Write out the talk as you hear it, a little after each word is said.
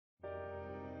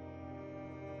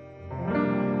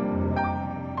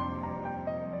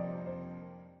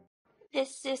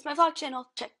This is my vlog channel.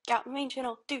 Check out my main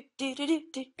channel.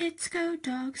 It's Go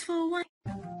Dogs for One.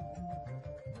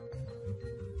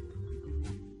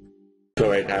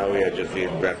 So right now we are just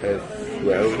eating breakfast.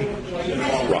 Well,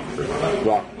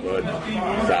 Rockwood.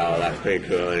 So that's pretty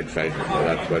cool and exciting. So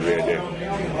that's what we're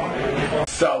doing.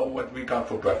 So what we got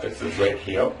for breakfast is right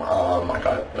here. I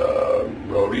got the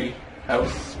Roti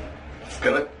House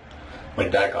skillet. My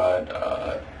dad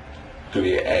got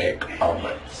 3 egg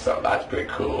omelets. So that's pretty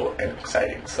cool and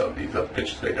exciting. So these are the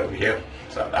pictures right over here.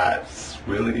 So that's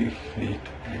really neat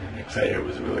and exciting. It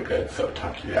was really good. So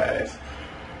talk to you guys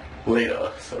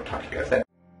later. So talk to you guys then.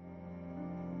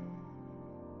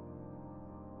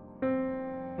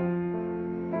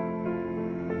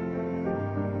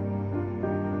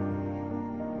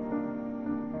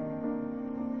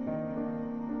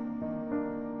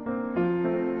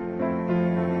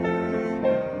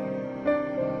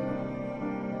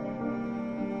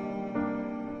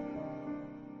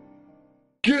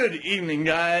 Good evening,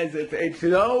 guys. It's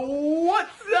H2O. What's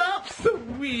up? So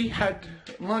we had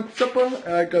lunch supper.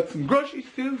 I got some groceries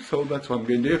too, so that's what I'm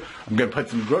gonna do. I'm gonna put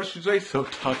some groceries away. So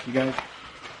talk to you guys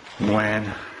when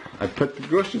I put the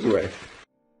groceries away.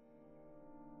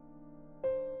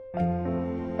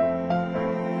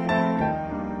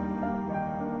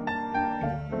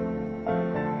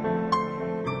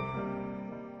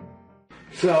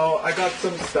 So I got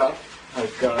some stuff. I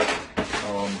got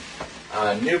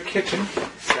a new kitchen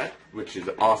set, which is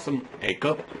awesome.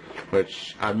 Acup,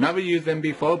 which I've never used them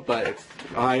before, but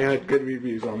I had good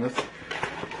reviews on this,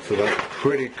 so that's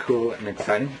pretty cool and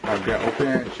exciting. I'm gonna open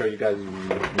it and show you guys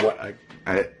what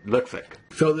it looks like.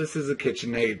 So this is a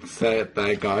KitchenAid set that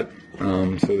I got.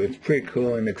 So it's pretty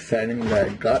cool and exciting that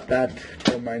I got that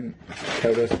for my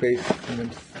photo space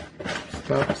and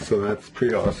stuff. So that's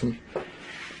pretty awesome.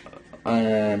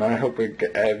 And I hope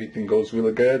everything goes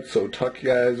really good. So talk to you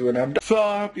guys when I'm done. So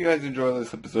I hope you guys enjoy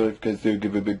this episode. If you guys do,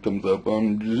 give it a big thumbs up.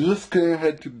 I'm just gonna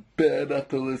head to bed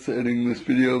after listening this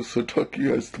video. So talk to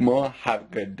you guys tomorrow. Have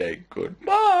a good day.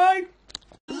 Goodbye.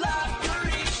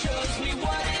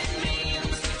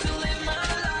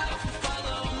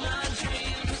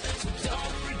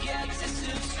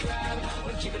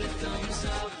 Give it a thumbs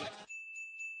up.